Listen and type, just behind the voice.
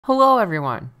Hello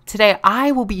everyone! Today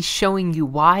I will be showing you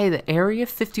why the Area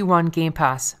 51 Game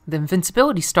Pass, the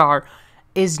Invincibility Star,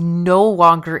 is no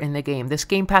longer in the game. This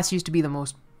Game Pass used to be the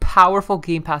most powerful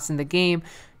Game Pass in the game.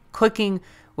 Clicking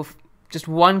with just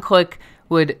one click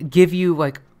would give you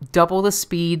like double the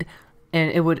speed, and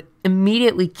it would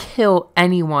immediately kill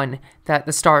anyone that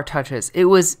the star touches. It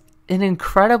was an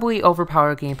incredibly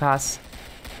overpowered Game Pass.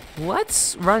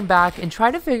 Let's run back and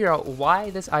try to figure out why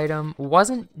this item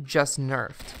wasn't just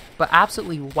nerfed, but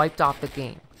absolutely wiped off the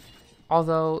game.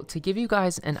 Although, to give you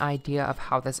guys an idea of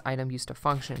how this item used to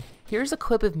function, here's a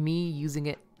clip of me using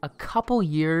it a couple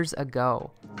years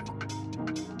ago.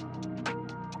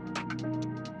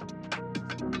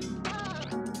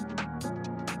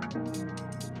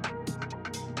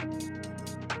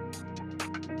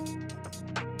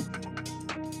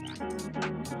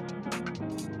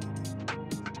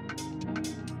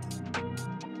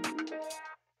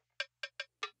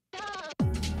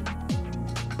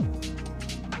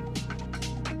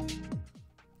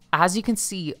 As you can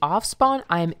see, off spawn,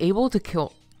 I am able to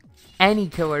kill any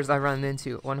killers I run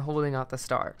into when holding out the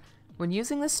star. When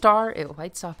using the star, it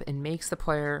lights up and makes the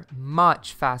player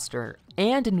much faster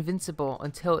and invincible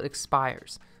until it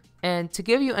expires. And to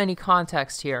give you any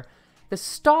context here, the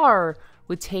star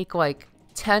would take like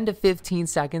 10 to 15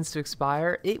 seconds to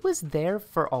expire. It was there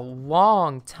for a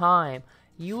long time.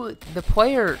 The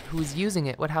player who's using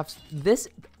it would have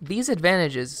these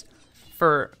advantages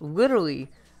for literally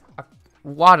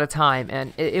lot of time,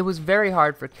 and it was very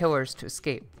hard for killers to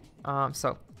escape.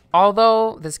 So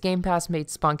although this Game Pass made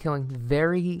spawn killing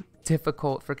very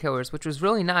difficult for killers, which was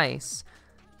really nice,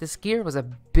 this gear was a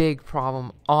big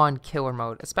problem on killer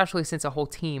mode, especially since a whole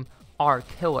team are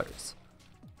killers.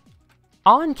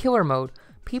 On killer mode,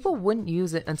 people wouldn't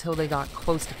use it until they got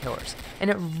close to killers,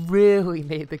 and it really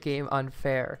made the game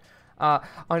unfair.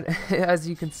 As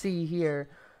you can see here,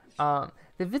 the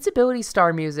Invincibility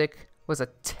Star music was a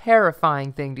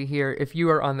terrifying thing to hear if you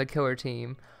were on the killer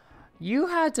team. You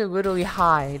had to literally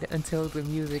hide until the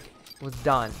music was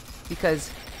done, because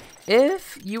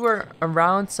if you were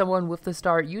around someone with the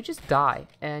star, you just die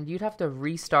and you'd have to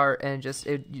restart, and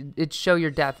it'd show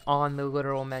your death on the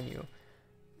literal menu.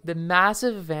 The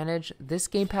massive advantage this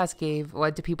Game Pass gave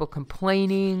led to people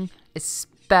complaining,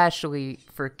 especially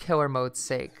for killer mode's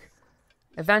sake.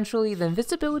 Eventually, the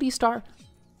Invincibility Star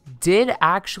did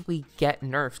actually get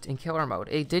nerfed in killer mode.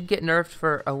 It did get nerfed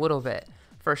for a little bit,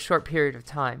 for a short period of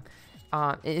time.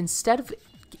 Instead of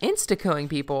insta-killing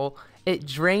people, it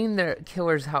drained their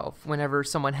killer's health whenever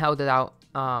someone held it out.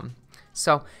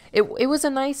 So it was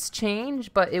a nice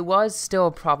change, but it was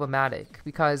still problematic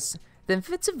because the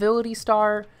Invincibility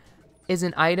Star is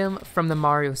an item from the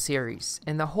Mario series,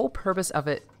 and the whole purpose of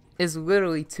it is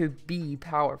literally to be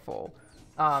powerful.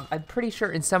 I'm pretty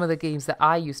sure in some of the games that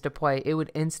I used to play, it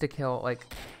would insta-kill like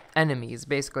enemies,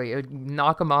 basically. It would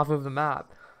knock them off of the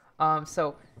map.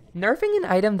 So nerfing an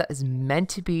item that is meant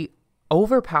to be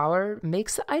overpowered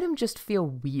makes the item just feel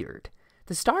weird.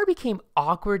 The star became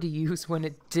awkward to use when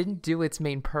it didn't do its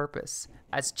main purpose.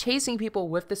 As chasing people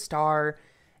with the star,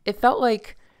 it felt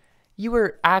like you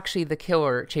were actually the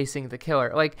killer chasing the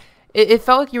killer. Like, it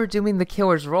felt like you were doing the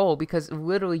killer's role because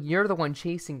literally you're the one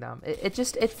chasing them.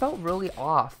 It felt really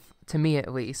off, to me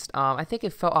at least. I think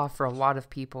it felt off for a lot of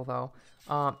people though.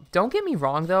 Don't get me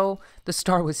wrong though, the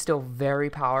star was still very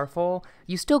powerful.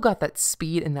 You still got that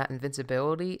speed and that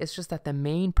invincibility. It's just that the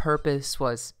main purpose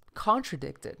was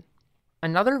contradicted.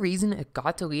 Another reason it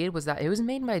got deleted was that it was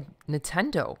made by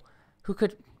Nintendo, who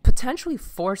could potentially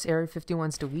force Area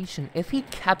 51's deletion if he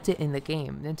kept it in the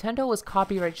game. Nintendo was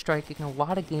copyright striking a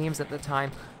lot of games at the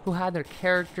time who had their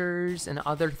characters and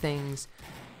other things,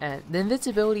 and the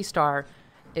Invincibility Star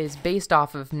is based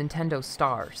off of Nintendo's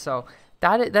Star, so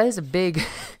that is a big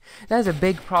that is a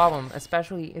big problem,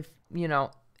 especially if, you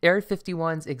know, Area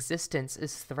 51's existence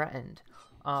is threatened.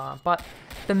 But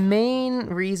the main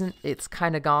reason it's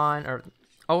kind of gone, or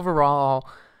overall,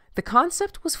 the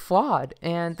concept was flawed,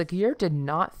 and the gear did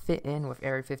not fit in with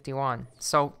Area 51.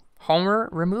 So Homer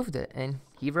removed it, and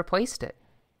he replaced it.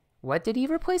 What did he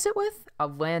replace it with? A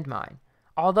landmine.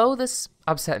 Although this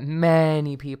upset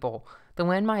many people, the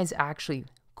landmine is actually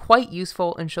quite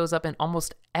useful and shows up in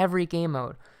almost every game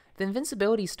mode. The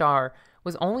Invincibility Star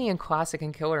was only in Classic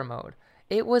and Killer mode.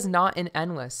 It was not in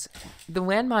Endless. The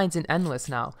landmine's in Endless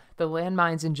now. The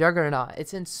landmine's in Juggernaut.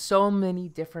 It's in so many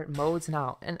different modes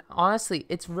now. And honestly,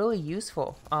 it's really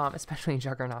useful, especially in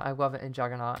Juggernaut. I love it in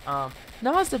Juggernaut.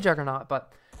 Not as the Juggernaut,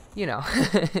 but, you know.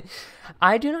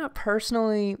 I do not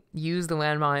personally use the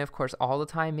landmine, of course, all the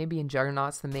time. Maybe in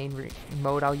Juggernaut's the main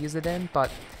mode I'll use it in, but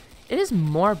it is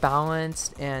more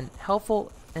balanced and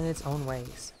helpful in its own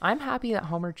ways. I'm happy that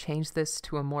Homer changed this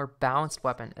to a more balanced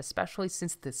weapon, especially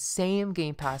since the same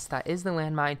Game Pass that is the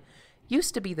landmine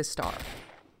used to be the star.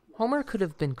 Homer could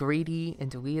have been greedy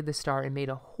and deleted the star and made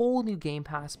a whole new Game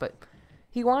Pass, but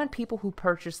he wanted people who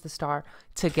purchased the star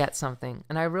to get something,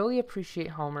 and I really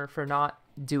appreciate Homer for not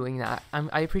doing that.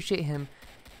 I appreciate him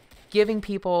giving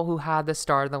people who had the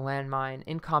star the landmine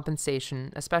in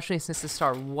compensation, especially since the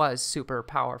star was super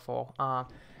powerful.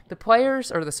 The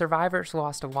players or the survivors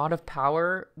lost a lot of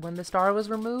power when the star was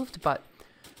removed, but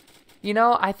you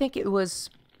know, I think it was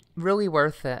really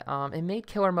worth it. It made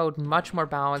killer mode much more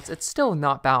balanced. It's still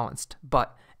not balanced,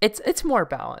 but it's more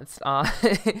balanced.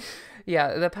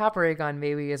 Yeah, the pop ray gun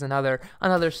maybe is another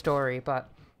story, but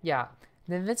yeah,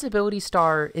 the Invincibility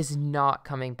Star is not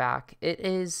coming back. It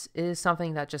is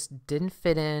something that just didn't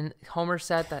fit in. Homer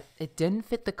said that it didn't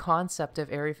fit the concept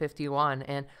of Area 51,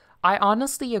 and I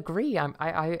honestly agree.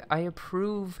 I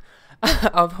approve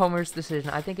of Homer's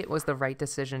decision. I think it was the right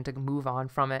decision to move on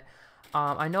from it.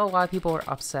 I know a lot of people are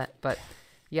upset, but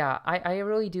yeah, I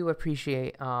really do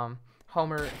appreciate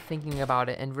Homer thinking about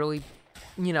it and really,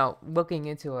 you know, looking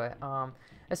into it.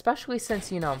 Especially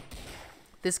since, you know,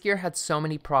 this gear had so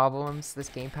many problems, this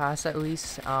Game Pass at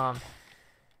least.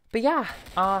 But yeah,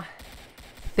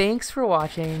 thanks for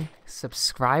watching.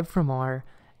 Subscribe for more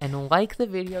and like the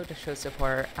video to show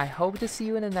support. I hope to see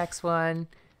you in the next one.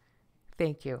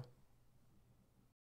 Thank you.